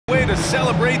to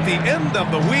celebrate the end of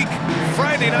the week.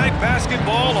 Friday night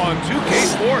basketball on 2K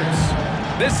Sports.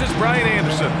 This is Brian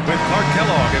Anderson with Clark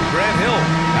Kellogg and Grant Hill.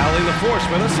 Allie LaForce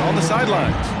with us on the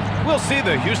sidelines. We'll see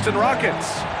the Houston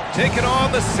Rockets taking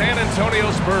on the San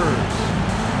Antonio Spurs.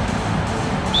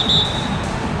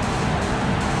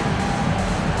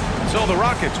 So the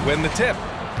Rockets win the tip.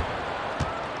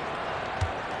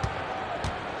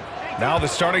 Now the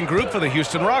starting group for the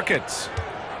Houston Rockets.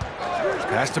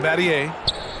 Pass to Battier.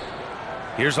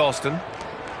 Here's Alston.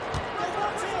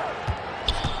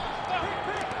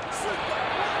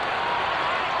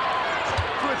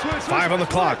 Five on the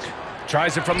clock.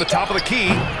 Tries it from the top of the key.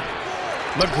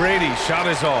 McGrady, shot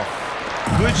is off.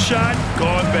 Good shot,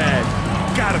 gone bad.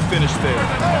 Gotta finish there.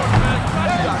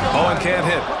 Owen can't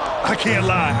hit. I can't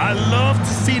lie, I love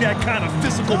to see that kind of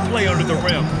physical play under the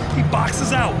rim. He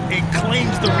boxes out and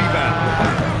claims the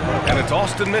rebound. And it's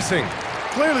Alston missing.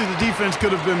 Clearly the defense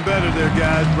could have been better there,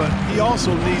 guys, but he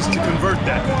also needs to convert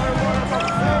that.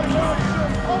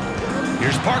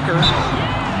 Here's Parker.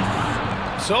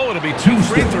 So it'll be 2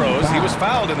 free throws. He was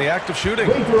fouled in the act of shooting.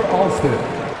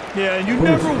 Yeah, and you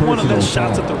never want to let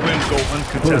shots at the rim go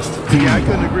uncontested. Yeah, I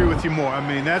couldn't agree with you more. I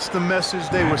mean, that's the message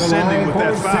they were sending with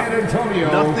that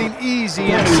foul. Nothing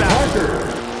easy inside.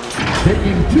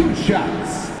 Taking 2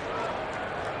 shots.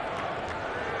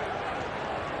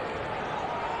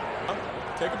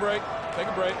 Take a break. Take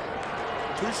a break.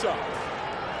 2 shots.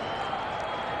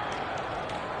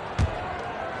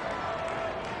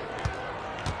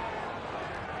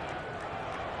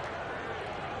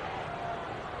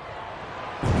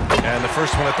 And the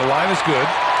first one at the line is good.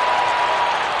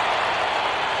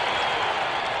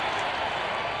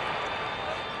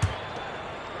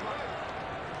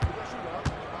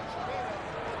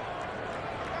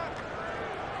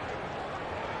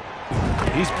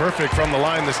 He's perfect from the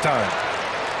line this time.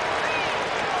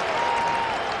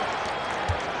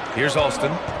 Here's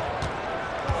Alston.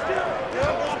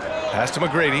 Pass to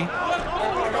McGrady.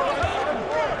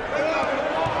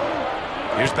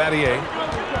 Here's Battier.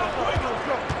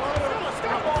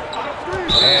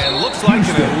 And looks like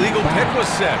an illegal pick was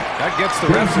set. That gets the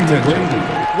ref's attention.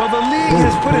 Well, the league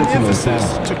has put an emphasis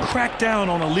to crack down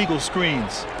on illegal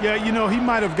screens. Yeah, you know, he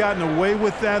might have gotten away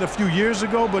with that a few years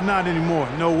ago, but not anymore.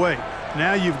 No way.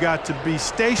 Now you've got to be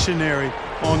stationary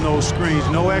on those screens.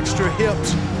 No extra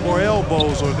hips or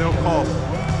elbows, or they'll call it.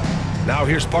 Now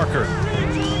here's Parker.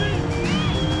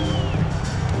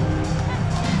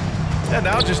 And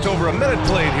now just over a minute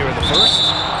played here in the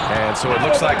first. And so it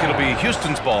looks like it'll be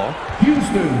Houston's ball.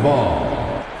 Houston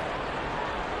ball.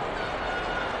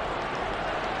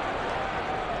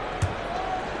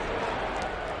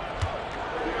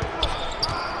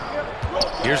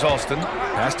 Here's Alston.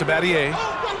 Pass to Battier.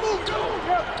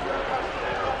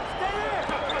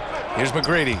 Here's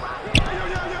McGrady.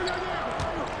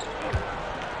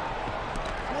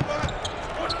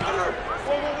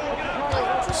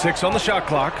 Six on the shot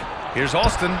clock. Here's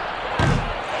Alston.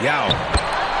 Yao.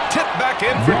 Tip back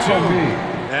in for 2.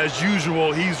 As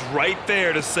usual, he's right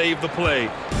there to save the play.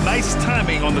 Nice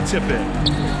timing on the tip in.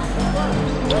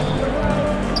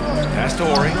 Pass to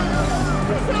Horry.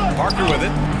 Parker with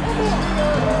it.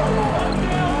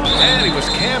 And he was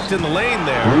camped in the lane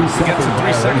there. He gets a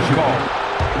 3-second call.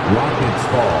 Rockets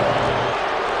ball.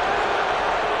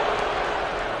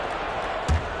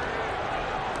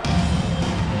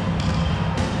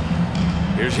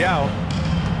 Here's Yao.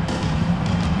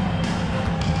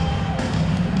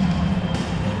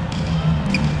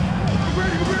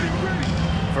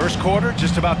 First quarter,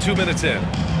 just about 2 minutes in.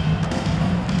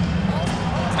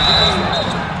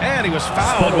 And he was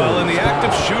fouled while in the act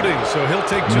of shooting, so he'll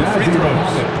take 2 free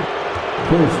throws.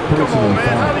 Come on,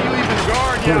 man. How do you even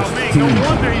guard Yao Ming? No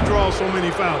wonder he draws so many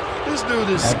fouls. This dude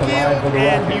is skilled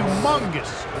and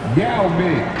humongous. Yao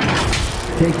Ming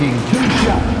taking 2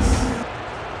 shots.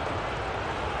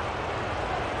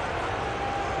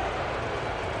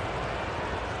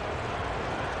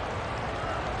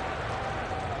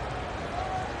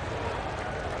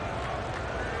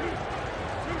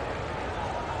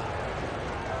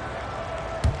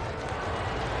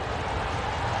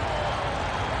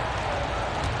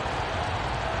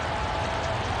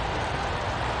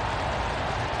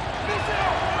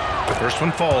 First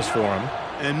one falls for him.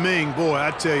 And Ming, boy,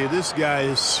 I tell you, this guy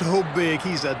is so big.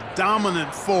 He's a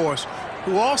dominant force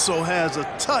who also has a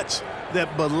touch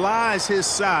that belies his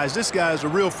size. This guy is a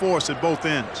real force at both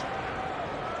ends.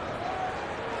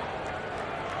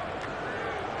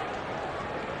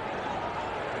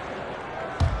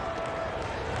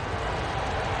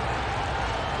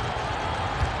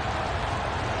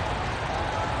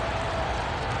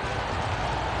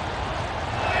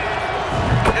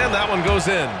 that one goes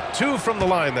in. 2 from the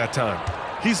line that time.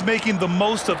 He's making the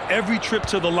most of every trip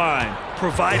to the line,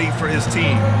 providing for his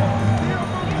team.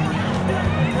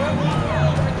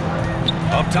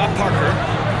 Up top, Parker.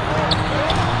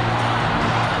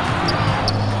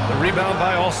 The rebound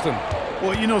by Alston.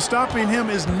 Well, you know, stopping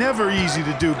him is never easy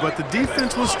to do, but the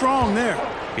defense was strong there.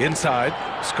 Inside,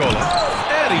 Scola.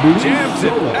 And he jams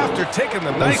it after taking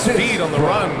the nice feed on the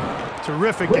run.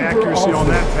 Terrific accuracy on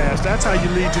that pass. That's how you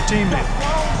lead your teammate.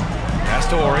 Pass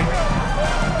to Ori.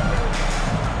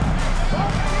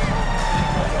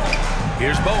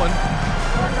 Here's Bowen.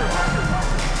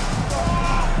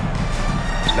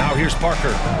 Now here's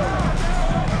Parker.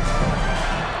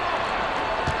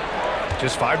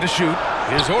 Just 5 to shoot.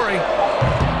 Here's Ori.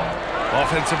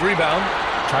 Offensive rebound.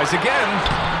 Tries again.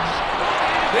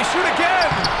 They shoot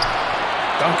again.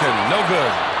 Duncan, no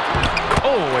good.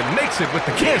 Oh, and makes it with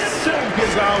the kiss.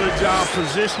 Solid job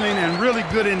positioning and really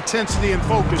good intensity and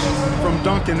focus from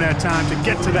Duncan that time to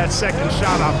get to that second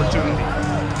shot opportunity.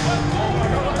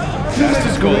 That's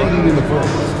his goal. In the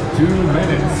first 2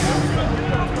 minutes.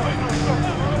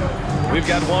 We've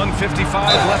got 1:55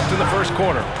 left in the first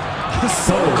quarter.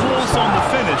 So close on the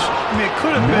finish. I mean, it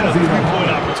could have been a 3-point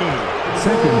opportunity.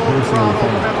 Second personal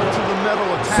foul. Metal to the metal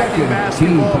attacking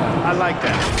basketball. I like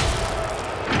that.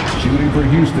 Shooting for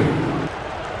Houston.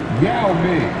 Yao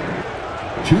Ming.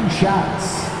 2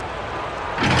 shots.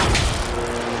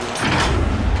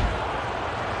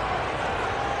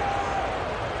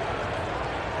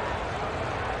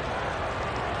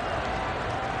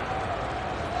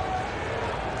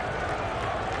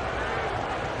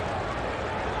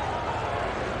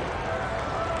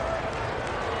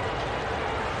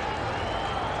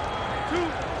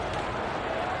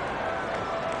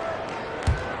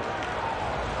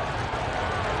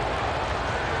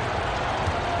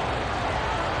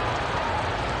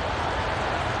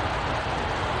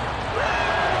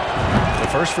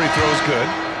 First free throw is good.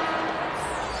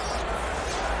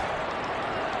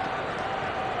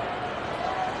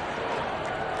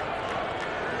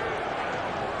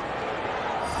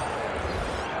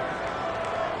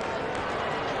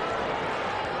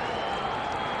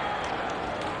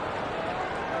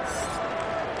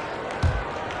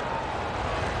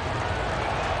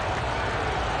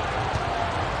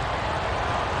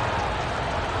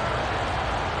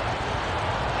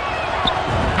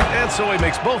 So he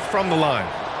makes both from the line.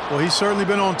 Well, he's certainly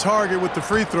been on target with the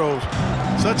free throws.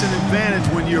 Such an advantage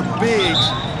when your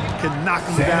bigs can knock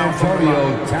them down from the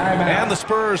line. And the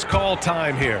Spurs call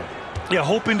time here. Yeah,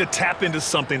 hoping to tap into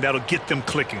something that'll get them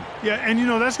clicking. Yeah, and you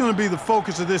know, that's going to be the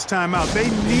focus of this timeout. They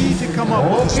need to come up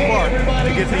with a spark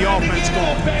to get the offense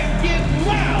going. Get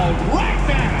loud right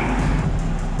now.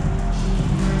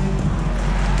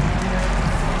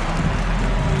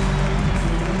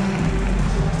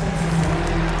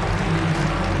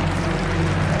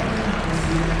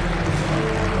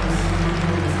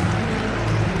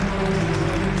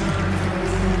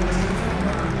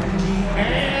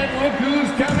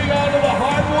 Coming onto the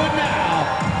hardwood now.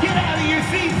 Get out of your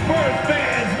seats, Spurs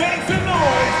fans. Make some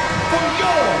noise for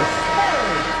your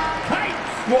Spurs Kite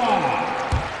Squad.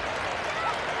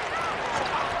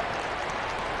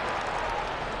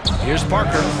 Here's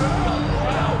Parker.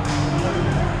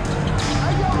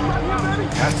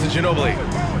 Pass to Ginobili.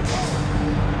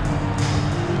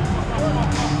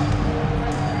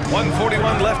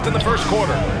 1:41 left in the first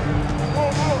quarter.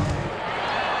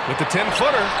 With the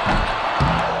 10-footer.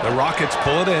 The Rockets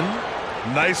pull it in.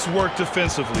 Nice work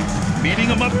defensively, meeting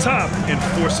them up top and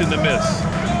forcing the miss.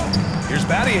 Here's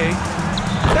Battier.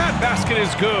 That basket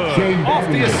is good. Off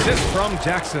the assist from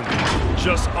Jackson.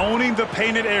 Just owning the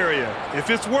painted area. If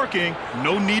it's working,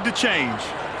 no need to change.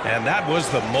 And that was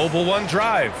the mobile one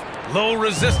drive. Low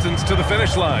resistance to the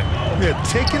finish line. Yeah,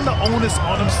 taking the onus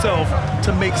on himself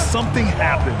to make something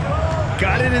happen.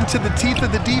 Got it into the teeth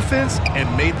of the defense and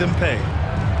made them pay.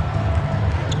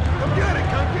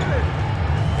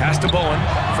 Pass to Bowen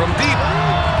from deep.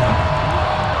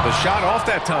 The shot off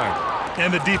that time.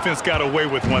 And the defense got away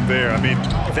with one there. I mean,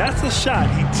 that's a shot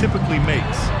he typically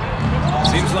makes.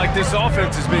 Seems like this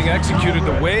offense is being executed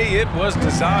the way it was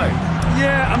designed.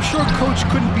 Yeah, I'm sure Coach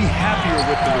couldn't be happier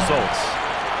with the results.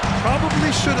 Probably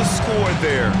should have scored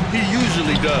there. He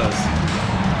usually does.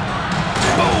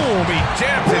 Boom! He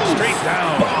jams it straight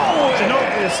down.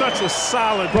 Ginobili is such a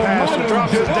solid passer.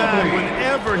 Drops it down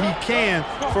whenever he can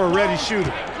for a ready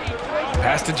shooter.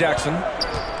 Pass to Jackson.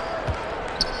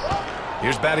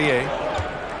 Here's Battier.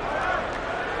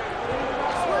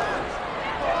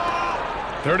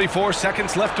 34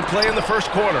 seconds left to play in the first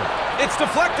quarter. It's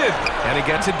deflected, and he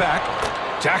gets it back.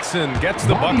 Jackson gets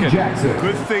the bucket.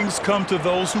 Good things come to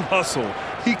those who hustle.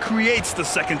 He creates the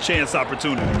second chance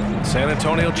opportunity. San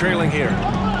Antonio trailing here.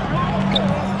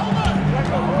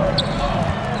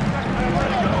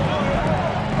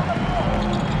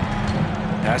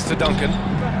 Pass to Duncan.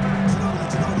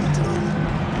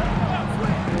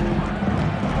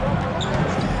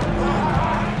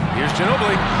 Here's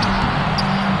Ginobili.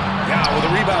 Now with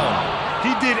a rebound.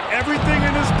 He did everything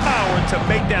in his power to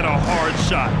make that a hard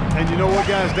shot. And you know what,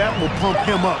 guys? That will pump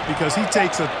him up because he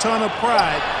takes a ton of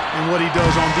pride in what he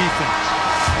does on defense.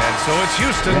 And so it's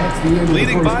Houston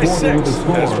leading by 6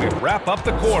 as we wrap up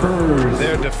the quarter.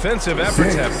 Their defensive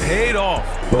efforts have paid off,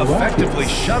 effectively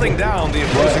shutting down the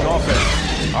opposing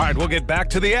offense. All right, we'll get back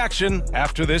to the action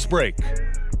after this break.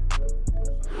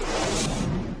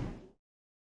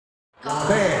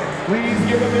 Fans, please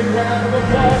give a big round of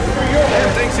applause for your...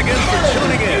 And thanks again for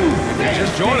tuning in. If you're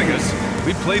just joining us,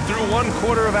 we played through 1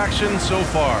 quarter of action so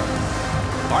far.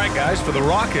 All right, guys, for the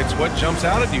Rockets, what jumps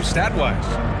out at you stat-wise?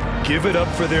 Give it up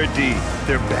for their D.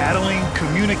 They're battling,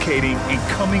 communicating, and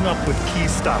coming up with key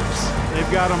stops.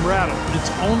 They've got them rattled. It's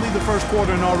only the first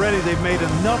quarter, and already they've made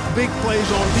enough big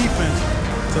plays on defense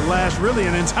to last really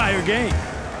an entire game.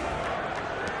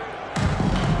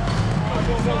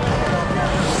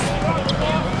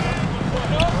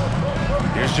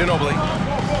 Here's Ginobili.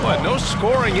 But no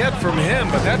scoring yet from him,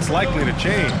 but that's likely to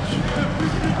change.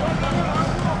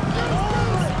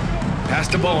 Pass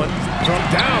to Bowen from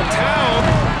downtown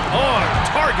on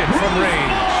target from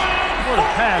range. What a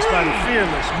pass by the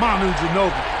fearless Manu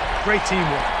Ginobili. Great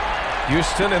teamwork.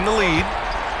 Houston in the lead.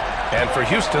 And for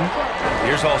Houston,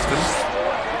 here's Alston.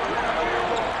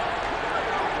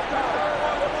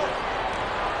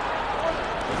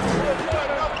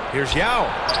 Here's Yao.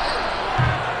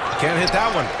 Can't hit that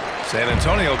one. San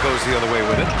Antonio goes the other way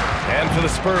with it. And for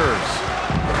the Spurs.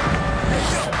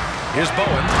 Here's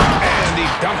Bowen. And he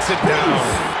dunks it down.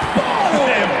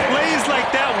 And plays like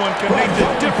that one can make the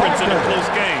difference in a close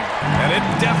game. And it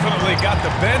definitely got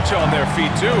the bench on their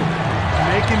feet, too.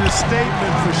 Making a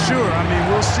statement for sure. I mean,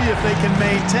 we'll see if they can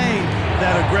maintain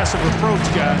that aggressive approach,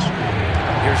 guys.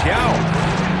 Here's Yao.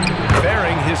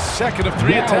 Bearing his second of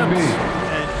 3 attempts.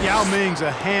 And Yao Ming's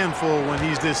a handful when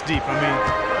he's this deep. I mean,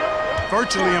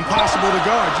 virtually impossible to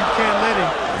guard. You can't let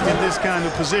him in this kind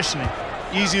of positioning.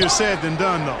 Easier said than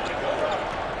done, though.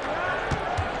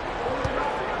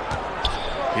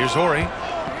 Here's Horry.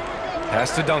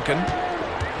 Pass to Duncan.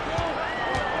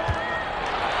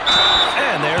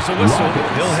 And there's a whistle.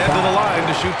 He'll head to the line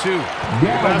to shoot 2.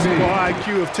 Basketball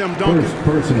IQ of Tim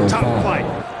Duncan, top flight.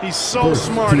 He's so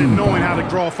smart at knowing how to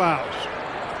draw fouls.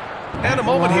 And a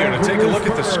moment here to take a look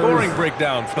at the scoring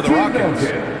breakdown for the Rockets.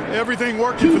 Everything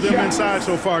working for them inside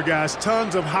so far, guys.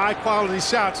 Tons of high-quality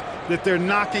shots that they're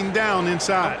knocking down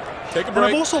inside. Take a And break.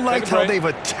 I've also liked how they've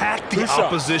attacked the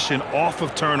opposition off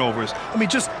of turnovers. I mean,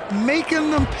 just making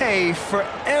them pay for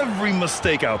every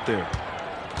mistake out there.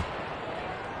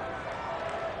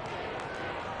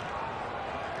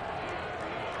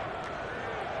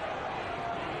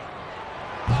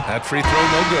 That free throw,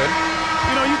 no good.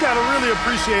 You know, you got to really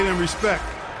appreciate and respect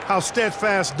how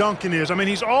steadfast Duncan is. I mean,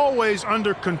 he's always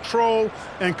under control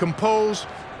and composed,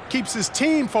 keeps his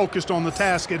team focused on the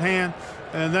task at hand,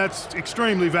 and that's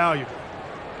extremely valuable.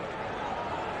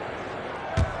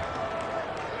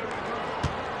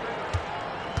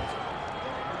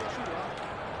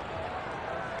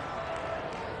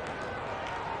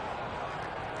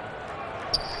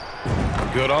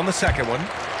 Good on the second one.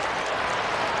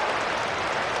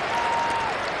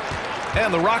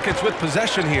 And the Rockets with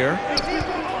possession here.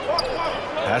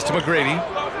 Pass to McGrady.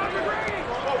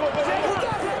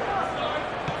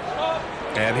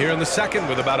 And here in the second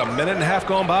with about a minute and a half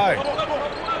gone by.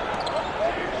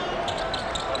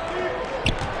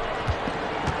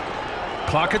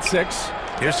 Clock at 6.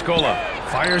 Here's Scola.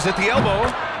 Fires at the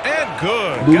elbow. And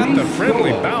good. Got the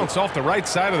friendly bounce off the right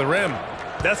side of the rim.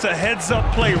 That's a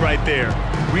heads-up play right there.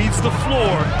 Reads the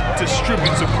floor,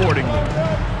 distributes accordingly.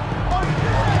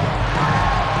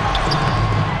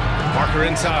 Parker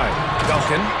inside.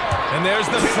 Duncan. And there's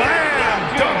the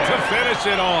slam dunk to finish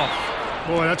it off.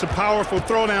 Boy, that's a powerful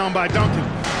throwdown by Duncan.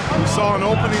 We saw an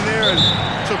opening there and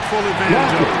took full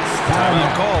advantage of it.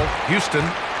 Timeout call. Houston.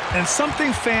 And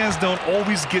something fans don't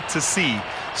always get to see,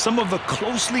 some of the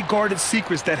closely guarded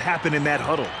secrets that happen in that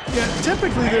huddle. Yeah,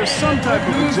 typically there's some type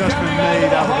of adjustment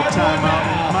made out of the timeout.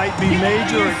 It might be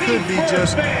major, or it could be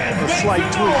just a slight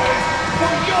tweak.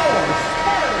 For your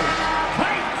Spurs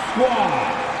Kite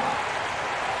Squad.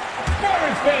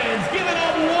 Spurs fans, give it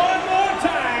up one more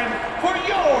time for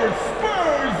your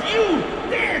Spurs Youth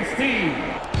Dance Team.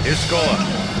 Here's Scola.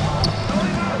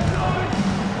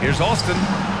 Here's Alston.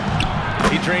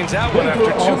 He drains out one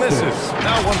after 2 misses.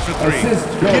 Now 1 for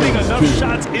 3. Getting enough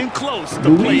shots in close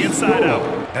to play inside out.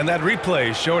 And that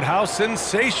replay showed how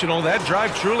sensational that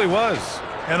drive truly was.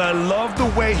 And I love the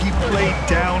way he played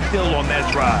downhill on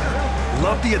that drive.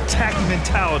 Love the attacking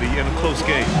mentality in a close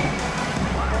game.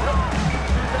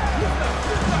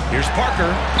 Here's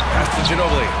Parker. Pass to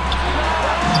Ginobili.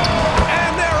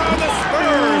 And there are the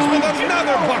Spurs with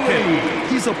another bucket.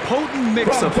 He's a potent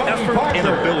mix of effort and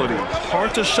ability.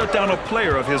 Hard to shut down a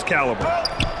player of his caliber.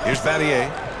 Here's Battier.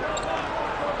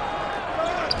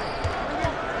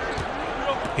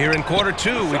 Here in quarter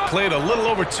 2, we played a little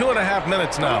over 2.5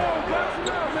 minutes now.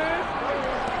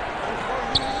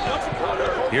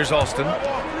 Here's Alston.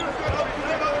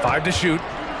 5 to shoot.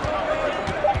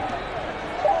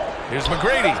 Here's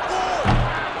McGrady.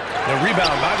 The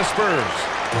rebound by the Spurs.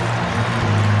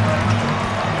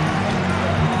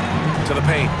 To the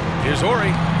paint. Here's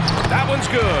Horry. That one's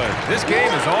good. This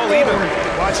game is all even.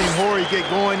 Watching Horry get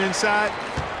going inside,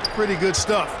 pretty good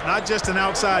stuff. Not just an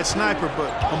outside sniper,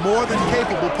 but a more than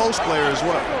capable post player as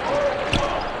well.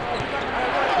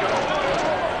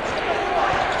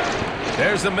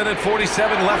 There's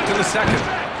 1:47 left in the second.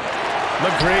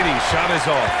 McGrady's shot is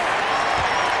off.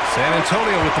 San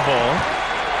Antonio with the ball.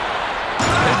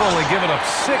 They've only given up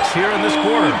 6 here in this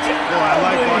quarter. Boy, I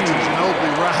like watching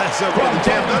Ginobili rise up with the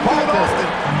jam. Doesn't do it often,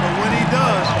 but when he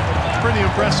does, it's pretty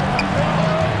impressive.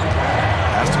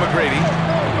 Pass to McGrady.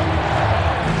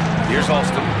 Here's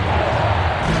Alston.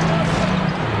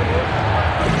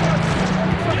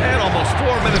 And almost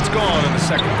 4 minutes gone in the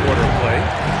second quarter of play.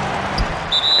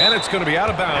 And it's going to be out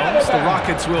of bounds. The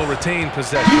Rockets will retain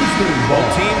possession.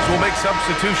 Both teams will make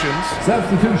substitutions.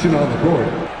 Substitution on the court.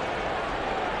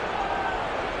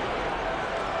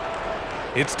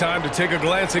 It's time to take a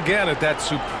glance again at that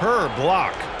superb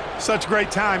block. Such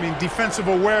great timing, defensive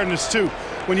awareness, too.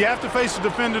 When you have to face a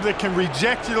defender that can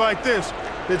reject you like this,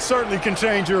 it certainly can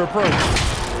change your approach.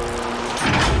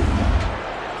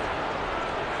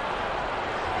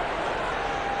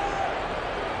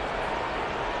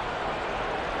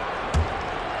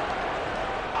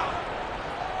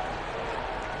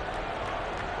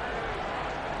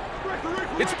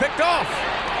 It's picked off.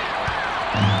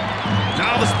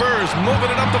 Now the Spurs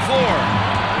moving it up the floor.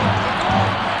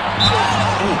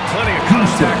 Oh, plenty of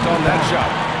contact on that shot.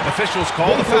 Officials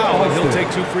call the foul, and he'll take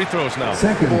 2 free throws now.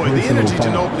 Boy, the energy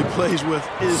Ginobili plays with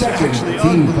is actually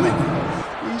unbelievable.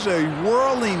 He's a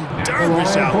whirling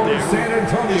dervish out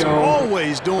there. He's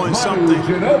always doing something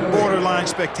borderline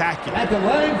spectacular. At the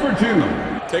line for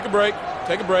 2. Take a break.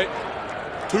 Take a break.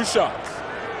 2 shots.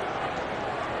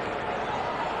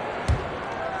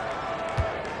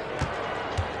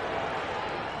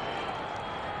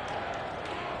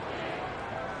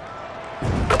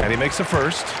 And he makes a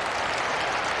first.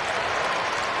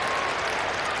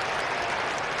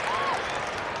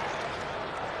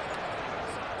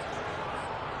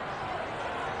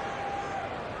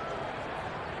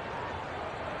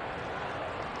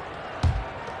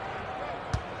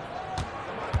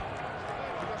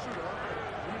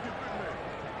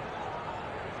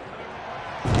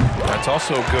 That's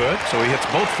also good, so he hits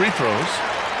both free throws.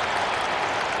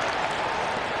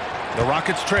 The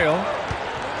Rockets trail.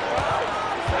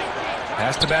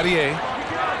 Pass to Battier.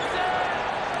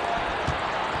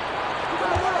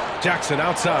 Jackson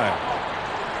outside.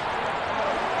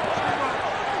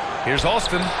 Here's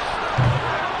Alston.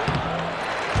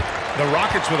 The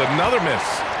Rockets with another miss.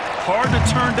 Hard to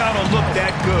turn down a look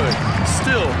that good.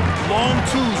 Still, long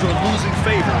twos are losing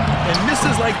favor, and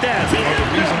misses like that are the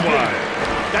reason why.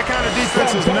 That kind of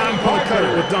defense is not going to cut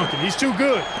it with Duncan. He's too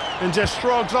good and just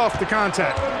shrugs off the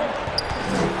contact.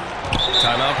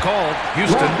 Timeout called.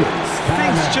 Houston.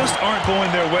 Things just aren't going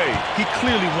their way. He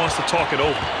clearly wants to talk it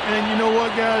over. And you know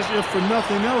what, guys? If for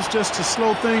nothing else, just to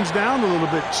slow things down a little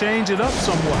bit, change it up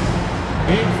somewhat.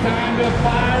 It's time to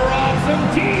fire off some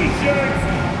T-shirts.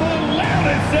 The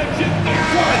loudest section.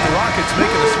 The Rockets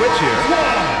making a switch here.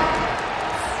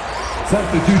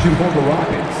 Substitution for the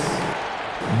Rockets.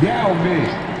 Yao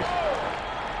Ming.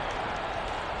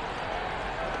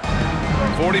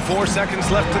 44 seconds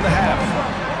left in the half.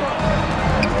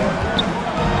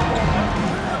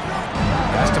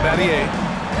 Pass to Battier.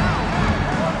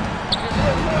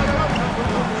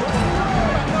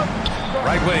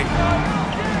 Right wing.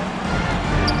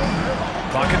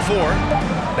 Clock at 4.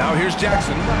 Now here's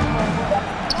Jackson.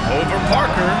 Over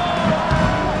Parker.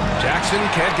 Jackson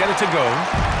can't get it to go.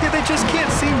 Yeah, they just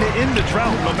can't seem to end the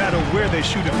drought no matter where they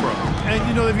shoot it from. And,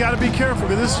 you know, they've got to be careful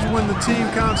because this is when the team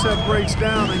concept breaks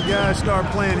down and guys start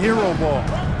playing hero ball.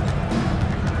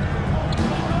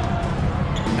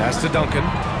 Pass to Duncan.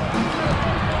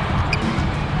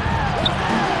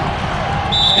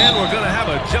 And we're going to have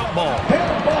a jump ball.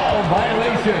 Handball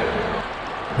violation.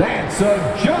 That's a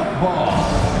jump ball.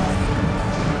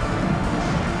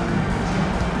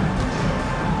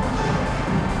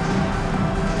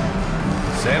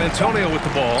 San Antonio with the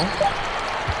ball.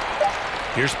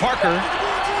 Here's Parker.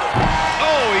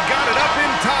 Oh, he got it up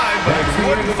in time, but it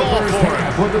wouldn't fall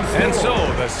for him. And so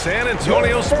the San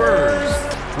Antonio Spurs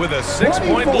with a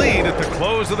 6-point lead at the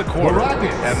close of the quarter.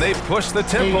 And they've pushed the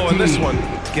tempo in this one,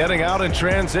 getting out in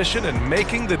transition and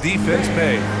making the defense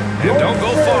pay. And don't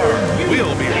go far.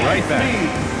 We'll be right back.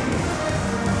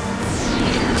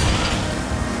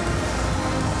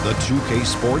 The 2K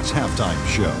Sports Halftime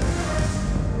Show.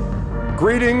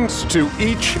 Greetings to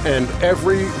each and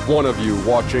every one of you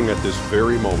watching at this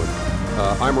very moment.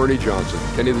 I'm Ernie Johnson.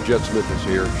 Kenny the Jet Smith is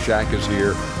here. Shaq is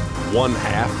here. One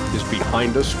half is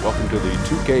behind us. Welcome to the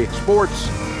 2K Sports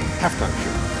Halftime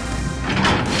Show.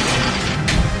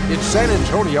 It's San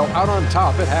Antonio out on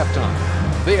top at halftime.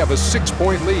 They have a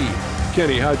 6-point lead.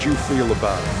 Kenny, how'd you feel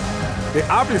about it? They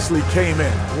obviously came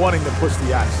in wanting to push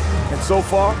the ice. And so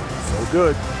far, so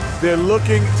good. They're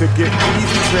looking to get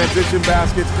easy transition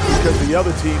baskets because the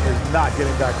other team is not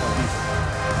getting back on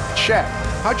defense. Shaq,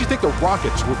 how'd you think the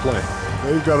Rockets were playing?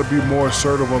 They've got to be more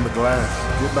assertive on the glass.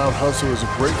 Getting out hustle is a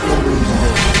great thing to lose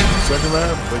again. Second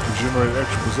half, they can generate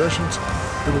extra possessions.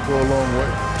 It will go a long way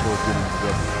toward getting the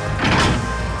W.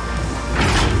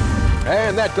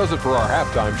 And that does it for our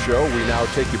halftime show. We now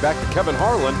take you back to Kevin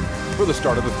Harlan for the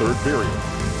start of the third period.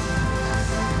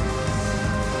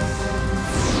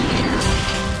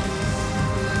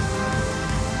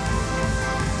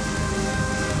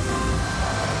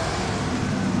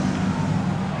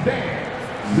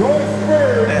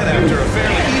 And after a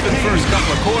fairly even first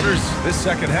couple of quarters, this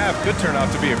second half could turn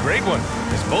out to be a great one,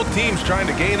 as both teams trying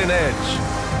to gain an edge.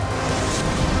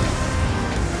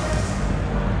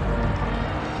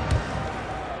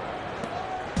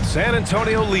 San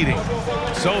Antonio leading.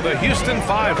 So the Houston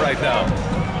 5 right now.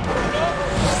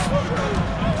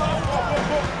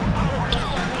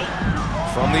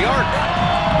 From the arc.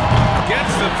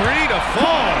 Gets the 3 to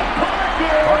fall.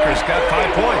 Parker's got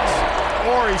 5 points.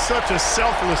 He's such a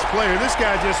selfless player. This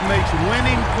guy just makes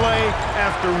winning play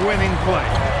after winning play.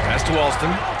 Pass to Alston.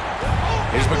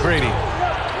 Here's McGrady.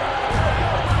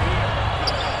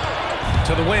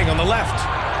 To the wing on the left.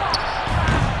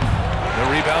 The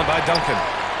rebound by Duncan.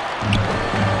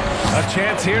 A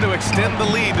chance here to extend the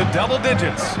lead to double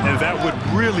digits. And that would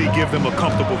really give them a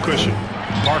comfortable cushion.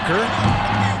 Parker.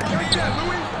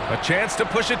 A chance to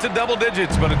push it to double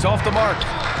digits, but it's off the mark.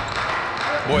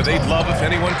 Boy, they'd love if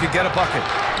anyone could get a bucket.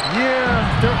 Yeah,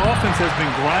 their offense has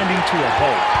been grinding to a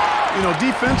halt. You know,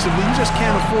 defensively, you just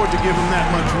can't afford to give him that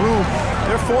much room.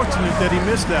 They're fortunate that he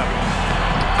missed that one.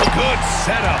 Good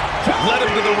setup. Led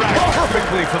him to the rack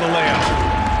perfectly for the layup.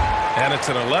 And it's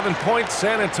an 11-point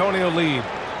San Antonio lead.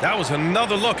 That was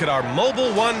another look at our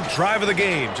Mobile One drive of the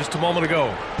game just a moment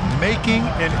ago. Making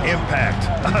an impact.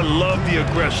 I love the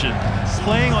aggression.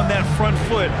 Playing on that front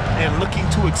foot and looking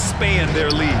to expand their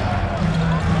lead.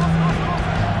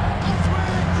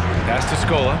 Pass to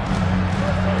Scola.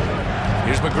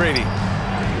 Here's McGrady.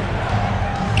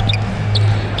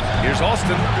 Here's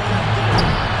Alston.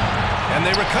 And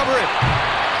they recover it.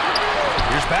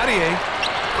 Here's Battier.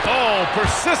 Oh,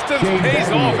 persistence pays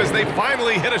off as they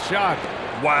finally hit a shot.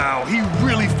 Wow, he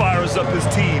really fires up his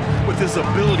team with his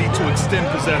ability to extend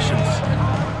possessions.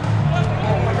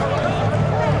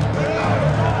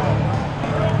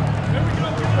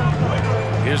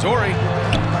 Here's Ori.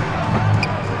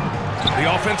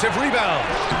 The offensive rebound.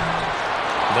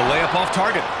 The layup off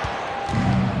target.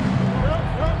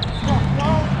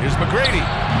 Here's McGrady.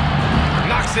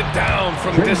 Knocks it down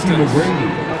from distance.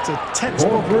 That's a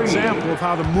textbook example of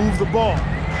how to move the ball.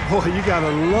 Boy, you gotta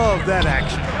love that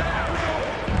action.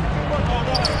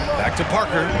 Back to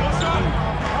Parker.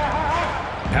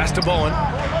 Pass to Bowen.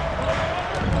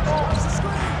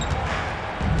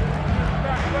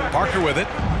 Parker with it.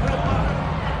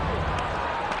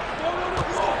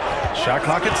 Shot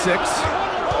clock at 6.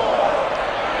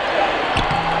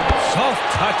 Soft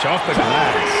touch off the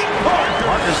glass.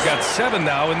 Parker's got 7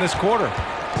 now in this quarter.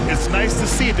 It's nice to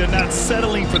see they're not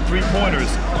settling for three-pointers.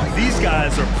 These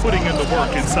guys are putting in the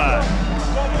work inside.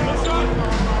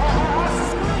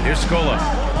 Here's Scola.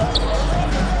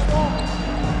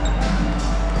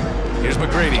 Here's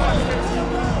McGrady.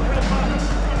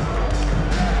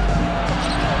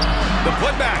 The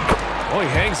putback. Oh, he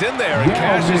hangs in there and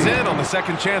cashes in on the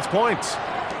second chance points.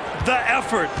 The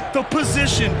effort, the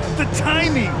position, the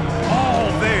timing,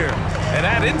 all there. And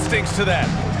add instincts to that.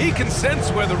 He can sense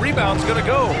where the rebound's going to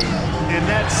go. And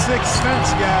that sixth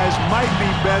sense, guys, might be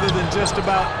better than just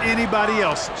about anybody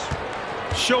else's.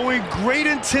 Showing great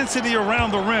intensity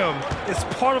around the rim is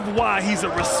part of why he's a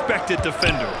respected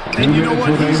defender. And you know what?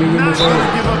 He's not going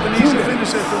to give up an easy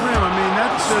finish at the rim. I mean,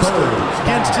 that's just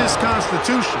against his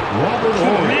constitution.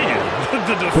 Oh, man.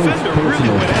 The defender really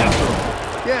went after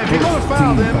him. Yeah, if you're going to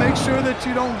foul, then make sure that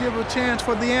you don't give a chance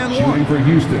for the and one. Shooting for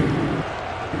Houston,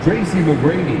 Tracy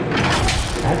McGrady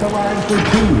at the line for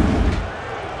 2.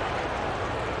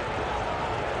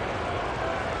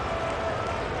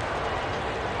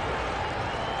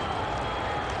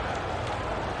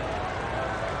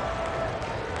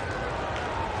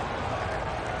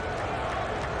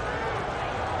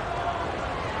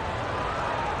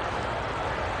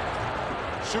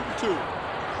 Shooting 2.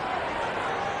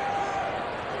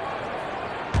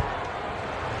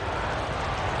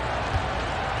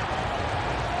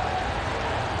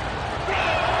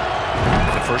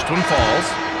 First one falls.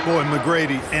 Boy,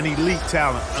 McGrady, an elite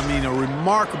talent. I mean, a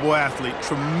remarkable athlete.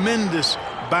 Tremendous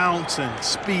bounce and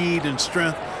speed and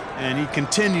strength, and he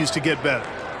continues to get better.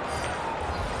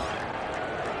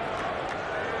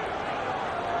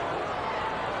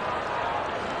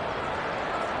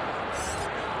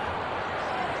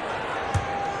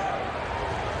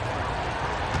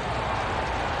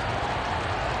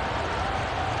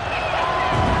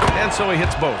 And so he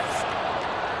hits both.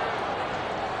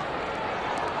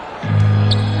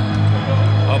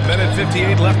 A minute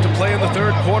 58 left to play in the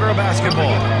third quarter of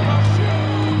basketball.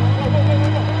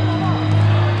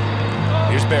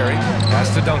 Here's Barry.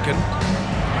 Pass to Duncan.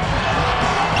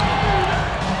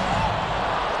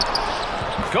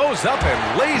 Goes up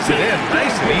and lays it in.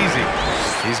 Nice and easy.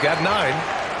 He's got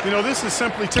 9. You know, this is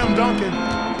simply Tim Duncan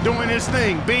doing his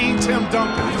thing, being Tim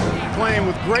Duncan, playing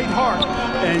with great heart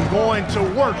and going to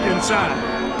work inside.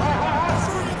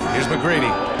 Here's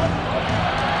McGrady.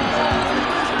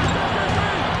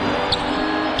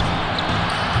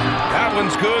 That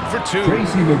one's good for 2.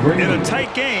 Tracy McGrady. In a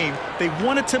tight game, they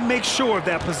wanted to make sure of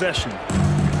that possession.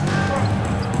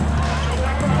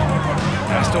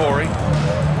 Pass to Horry.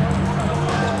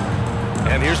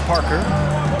 And here's Parker.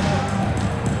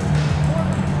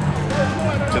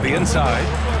 To the inside.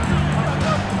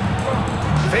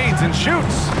 Fades and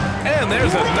shoots. And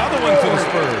there's another one for the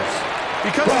Spurs.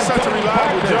 Because he's such a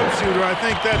reliable jump shooter, I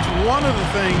think that's one of the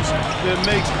things that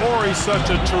makes Horry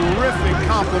such a terrific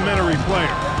complementary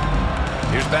player.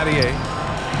 Here's Battier.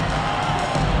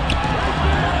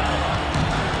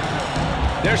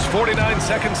 There's 49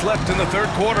 seconds left in the third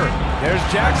quarter. There's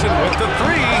Jackson with the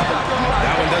 3.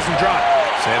 That one doesn't drop.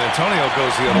 San Antonio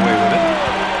goes the other way with it.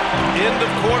 End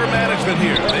of quarter management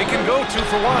here. They can go 2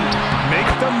 for 1. Make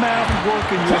the math work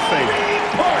in your favor.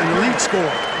 An elite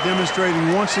score,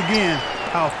 demonstrating once again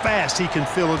how fast he can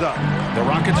fill it up. The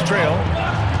Rockets trail.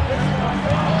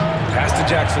 Pass to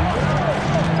Jackson.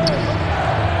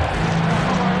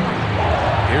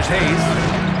 Here's Hayes.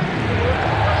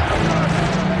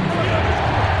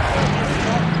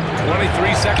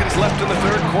 23 seconds left in the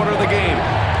third quarter of the game.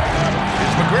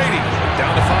 Here's McGrady.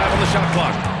 Down to 5 on the shot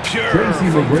clock. Pure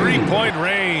from 3-point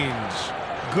range.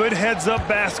 Good heads-up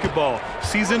basketball.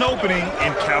 Sees an opening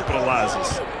and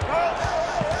capitalizes.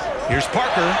 Here's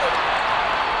Parker.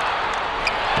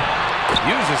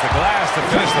 Uses the glass to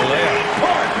finish the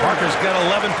layup. Parker's got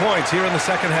 11 points here in the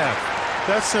second half.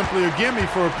 That's simply a gimme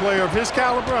for a player of his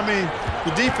caliber. I mean,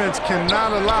 the defense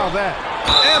cannot allow that.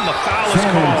 And the foul is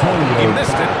called. He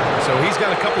missed it, so he's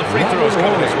got a couple of free throws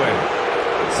coming his way.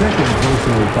 Second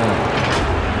personal foul.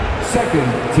 Second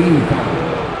team foul.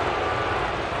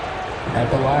 At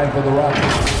the line for the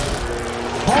Rockets,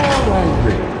 Paul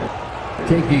Landry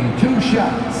taking 2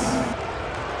 shots.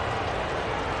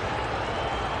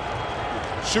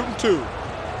 Shooting 2.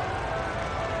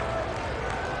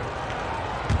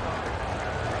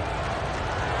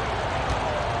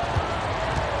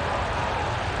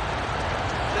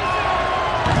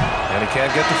 And he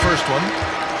can't get the first one.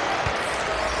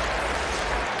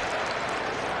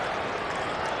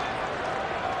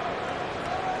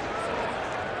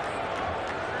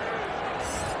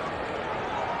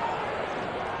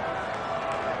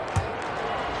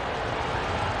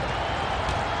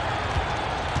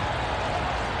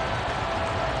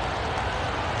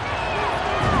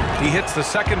 He hits the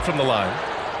second from the line.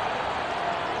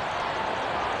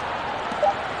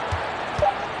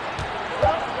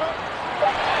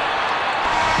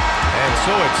 And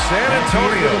so it's San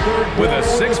Antonio with a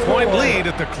 6-point lead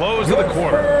at the close of the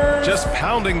quarter. Just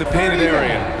pounding the painted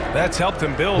area. That's helped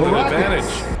them build an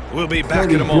advantage. We'll be back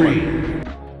in a moment.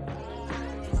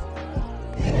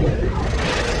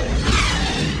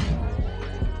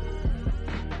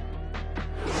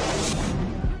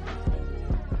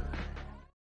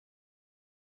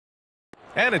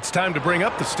 And it's time to bring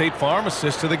up the State Farm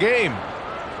assist of the game.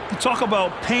 You talk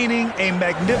about painting a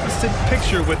magnificent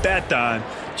picture with that dime.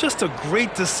 Just a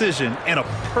great decision and a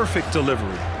perfect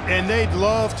delivery. And they'd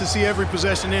love to see every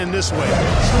possession end this way.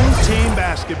 True team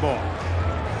basketball.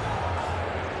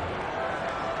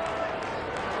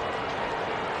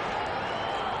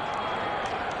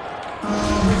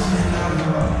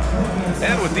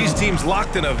 And with these teams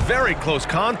locked in a very close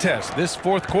contest, this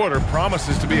fourth quarter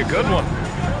promises to be a good one.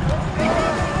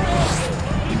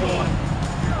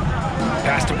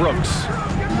 Pass to Brooks.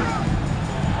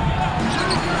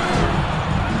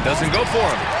 Doesn't go for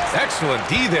him. Excellent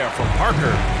D there from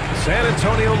Parker. San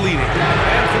Antonio leading.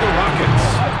 And for the Rockets.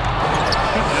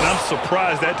 And I'm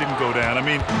surprised that didn't go down. I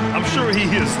mean, I'm sure he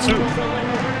is too.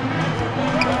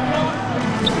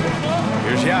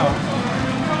 Here's Yao.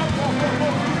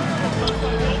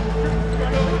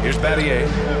 Here's Battier.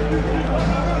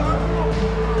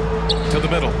 To the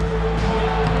middle.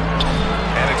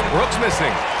 And it's Brooks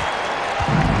missing.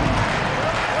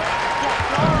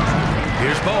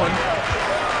 Here's Bowen.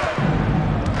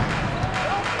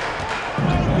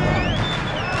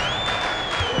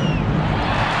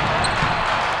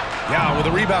 Yao with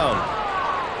a rebound.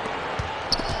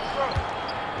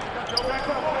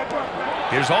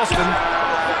 Here's Alston.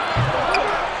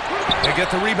 They get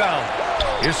the rebound.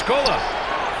 Here's Scola.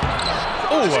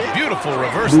 Oh, a beautiful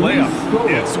reverse layup.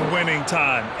 It's winning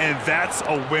time, and that's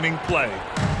a winning play.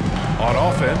 On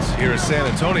offense, here is San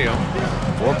Antonio.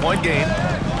 4-point game.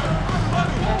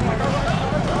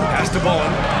 Pass to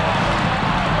Bowen.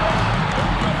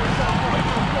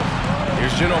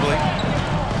 Here's Ginobili.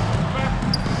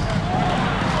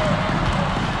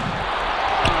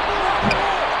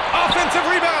 Offensive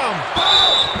rebound.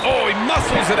 Oh, he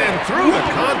muscles it in through the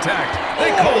contact.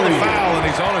 They call the foul, and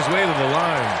he's on his way to the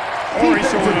line. Or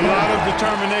he's showing a lot of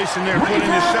determination there, putting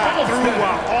his shot through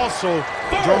while also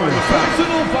drawing the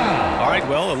foul. All right,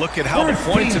 well, a look at how the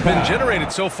points have been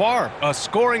generated so far. A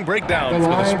scoring breakdown for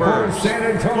the Spurs.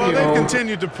 Well, they've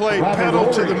continued to play pedal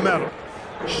to the metal,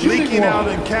 leaking out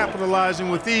and capitalizing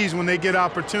with ease when they get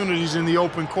opportunities in the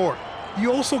open court.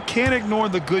 You also can't ignore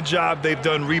the good job they've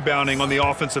done rebounding on the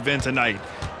offensive end tonight.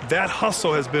 That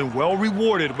hustle has been well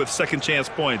rewarded with second chance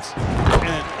points.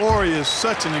 And Ori is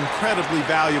such an incredibly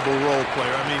valuable role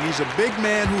player. I mean, he's a big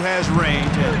man who has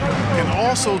range and can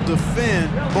also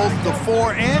defend both the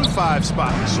 4 and 5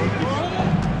 spots.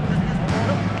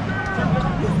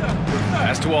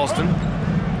 Pass to Alston.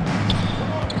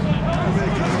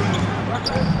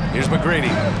 Here's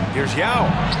McGrady. Here's Yao.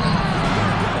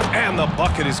 And the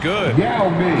bucket is good. There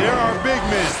are big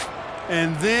men.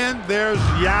 And then there's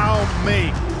Yao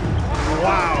Ming.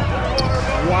 Wow.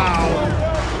 Wow.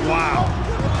 Wow.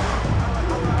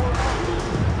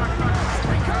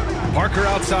 Parker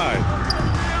outside.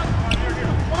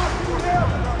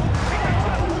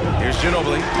 Here's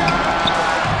Ginobili.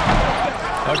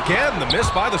 Again, the miss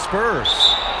by the Spurs.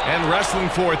 And wrestling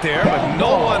for it there, but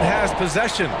no one has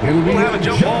possession. We'll have a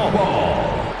jump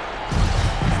ball.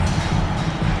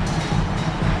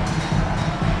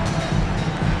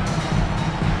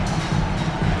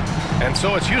 And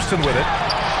so it's Houston with it.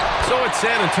 So it's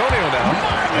San Antonio now.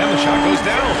 And the shot goes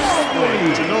down.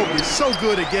 Ginobili's so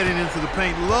good at getting into the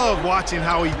paint. Love watching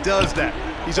how he does that.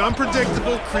 He's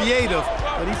unpredictable, creative,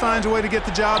 but he finds a way to get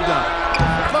the job done.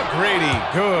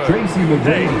 McGrady, good.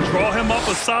 Hey, draw him up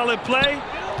a solid play,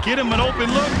 get him an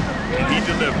open look, and he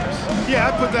delivers.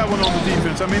 Yeah, I put that one on the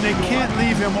defense. I mean, they can't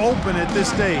leave him open at this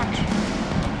stage.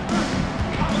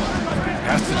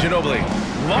 Pass to Ginobili.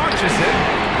 Launches it.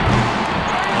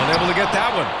 Unable to get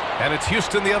that one. And it's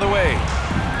Houston the other way.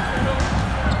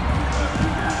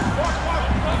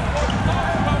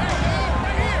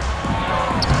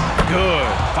 Good.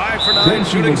 5 for 9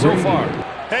 shooting so far.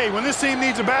 Hey, when this team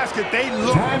needs a basket, they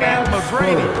look at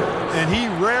McGrady, and he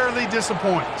rarely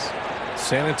disappoints.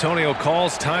 San Antonio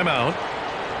calls timeout.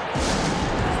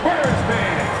 Spurs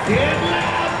fans, get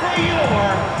loud for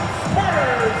your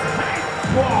Spurs Hype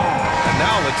Squad. And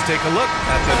now let's take a look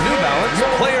at the New Balance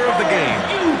Player of the Game.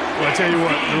 Well, I tell you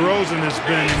what, DeRozan has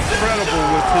been incredible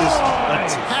with his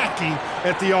attacking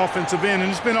at the offensive end,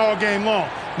 and it's been all game long.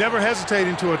 Never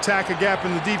hesitating to attack a gap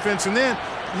in the defense, and then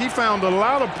he found a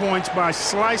lot of points by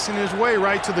slicing his way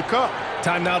right to the cup.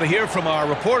 Time now to hear from our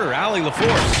reporter, Allie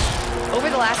LaForce. Over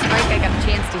the last break, I got a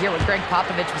chance to hear what Greg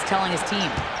Popovich was telling his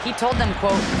team. He told them,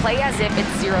 quote, play as if it's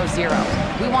 0-0.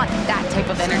 We want that type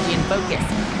of energy and focus.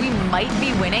 We might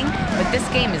be winning, but this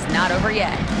game is not over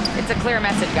yet. It's a clear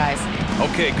message, guys.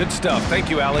 Okay, good stuff. Thank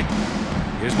you, Allie.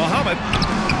 Here's Muhammad.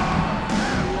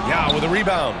 Yeah, with a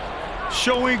rebound.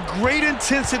 Showing great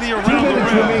intensity around the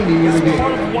rim is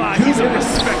part of why he's a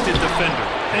respected defender.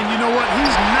 And you know what?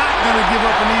 He's not going to give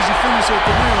up an easy finish at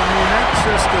the rim. I mean, that's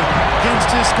just against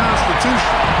his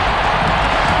constitution.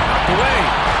 Knocked away.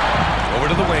 Over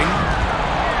to the wing.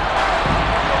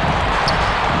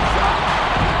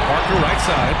 Parker right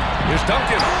side. Here's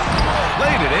Duncan.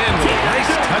 Laid it in with a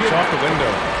nice touch off the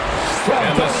window.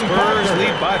 And the Spurs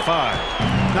lead by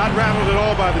 5. Not rattled at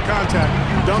all by the contact.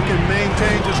 Duncan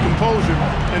maintains his composure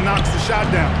and knocks the shot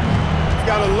down. You've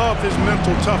got to love his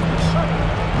mental toughness.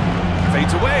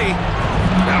 Fades away.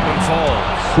 That one falls.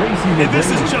 And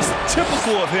this is just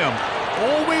typical of him.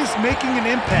 Always making an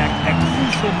impact at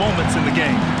crucial moments in the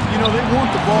game. You know, they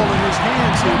want the ball in his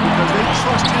hands here because they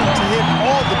trust him to hit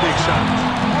all the big shots.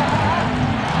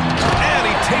 And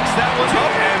he takes that one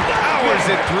up and powers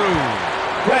it through.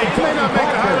 Hey, he may not make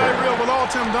the highlight reel, but all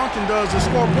Tim Duncan does is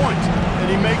score points. And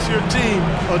he makes your team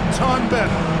a ton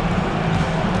better.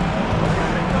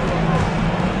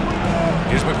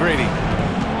 Here's McGrady.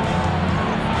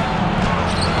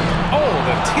 Oh,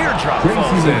 the teardrop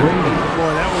falls in.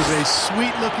 Boy, that was a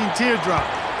sweet-looking teardrop.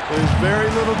 There's very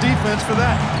little defense for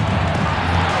that.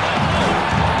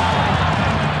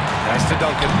 Pass to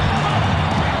Duncan.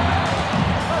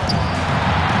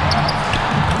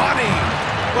 Money!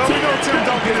 Well, we know Tim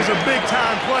Duncan is a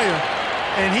big-time player,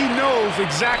 and he knows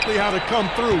exactly how to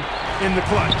come through in the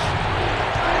clutch.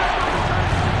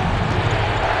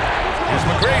 Here's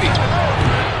McGrady.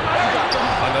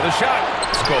 Another shot.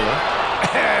 Scola.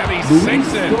 And he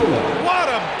sinks it. What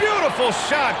a beautiful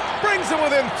shot. Brings him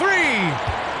within 3.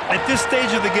 At this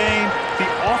stage of the game, the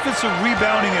offensive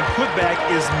rebounding and putback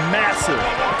is massive.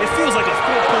 It feels like a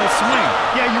 4-point swing.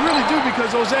 Yeah, you really do,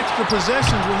 because those extra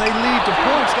possessions when they lead to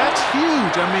points, that's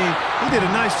huge. I mean, he did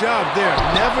a nice job there.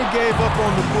 Never gave up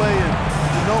on the play, and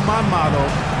you know my motto,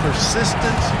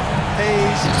 persistence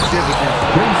pays dividends.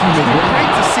 It's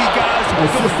great to see guys go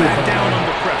back down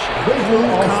under pressure. Cool,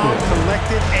 calm,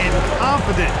 collected, and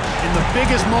confident in the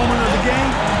biggest moment of the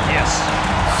game. Yes.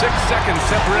 6 seconds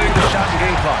separating the shot and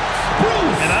game clock.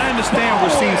 And I understand we're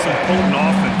seeing some potent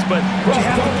offense, but you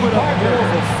have to put up more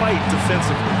of a fight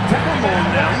defensively. Come on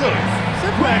now, look.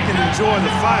 Sit back and enjoy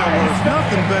the fireworks.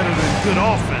 Nothing better than good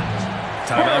offense.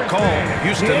 Timeout call.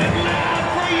 Houston.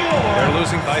 They're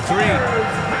losing by 3.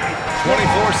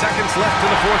 24 seconds left in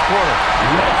the fourth quarter.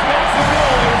 Let's make some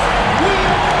noise. We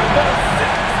are the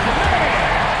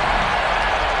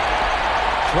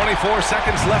 24 6th man.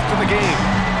 seconds left in the game.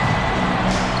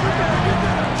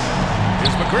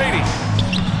 Here's McGrady.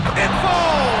 It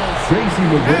falls!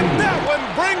 And that one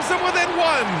brings them within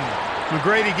 1.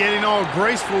 McGrady getting all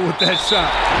graceful with that shot.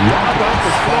 How about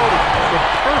the floater? The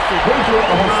perfect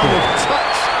amount of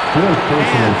touch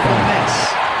and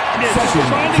finesse. Yeah, just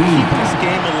trying to keep this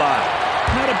game alive.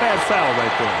 Not a bad foul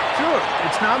right there. Sure,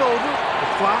 it's not over. The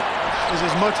clock is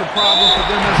as much a problem for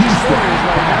them as the score is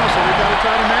right now, so they've got to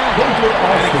try to manage it.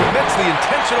 And he commits the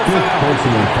intentional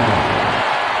foul.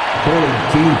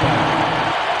 Team foul.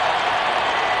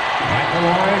 At the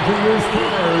line for your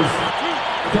Spurs,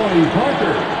 Tony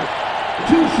Parker.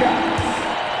 2 shots.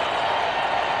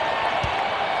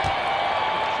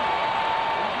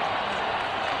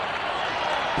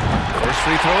 First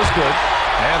free throw is good,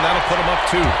 and that'll put him up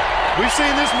 2. We've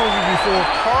seen this movie before.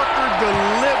 Parker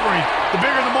delivering. The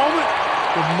bigger the moment,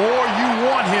 the more you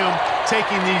want him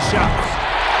taking these shots.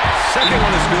 Second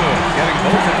one is good, getting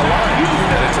both at the line.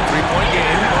 And it's a 3-point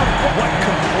game. What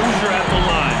composure at the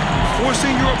line.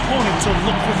 Forcing your opponent to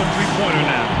look for the 3-pointer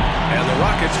now. And the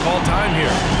Rockets call time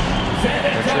here.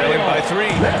 They're trailing by 3.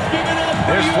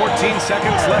 There's 14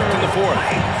 seconds left in the fourth.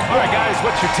 All right, guys,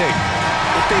 what's your take?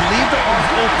 If they leave the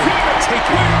arms open, take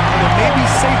it. And it may be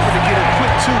safer to get a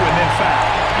quick 2 and then foul.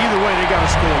 Either way, they got to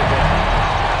score the ball.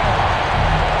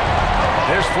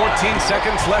 There's 14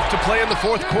 seconds left to play in the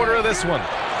fourth quarter of this one.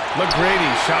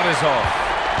 McGrady shot is off.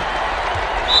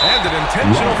 And an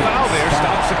intentional foul there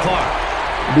stops the clock.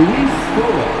 Luis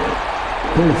Scola,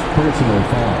 first personal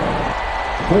foul.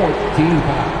 14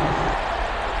 foul.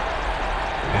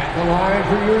 At the line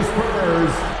for your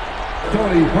Spurs,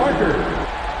 Tony Parker,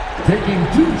 taking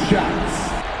 2 shots.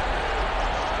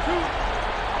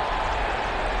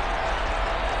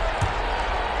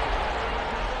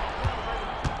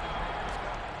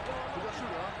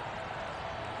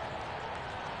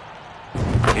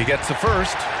 He gets the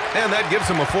first, and that gives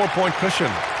him a 4-point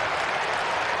cushion.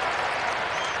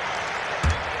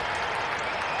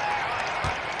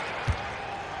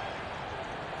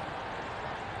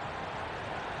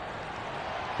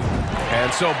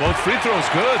 And so both free throws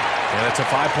good, and it's a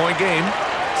 5-point game.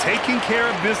 Taking care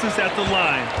of business at the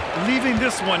line, leaving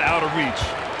this one out of reach.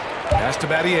 Pass to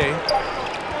Battier.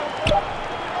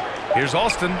 Here's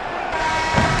Alston.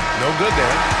 No good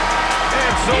there.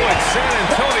 And so it's San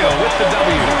Antonio with the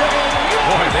W.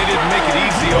 Boy, they didn't make it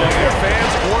easy on their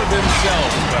fans or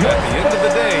themselves. But at the end of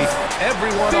the day,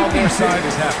 everyone on their side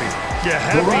is happy. Yeah,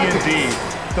 happy indeed.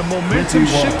 The momentum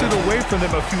shifted away from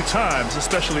them a few times,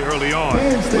 especially early on.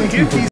 But give these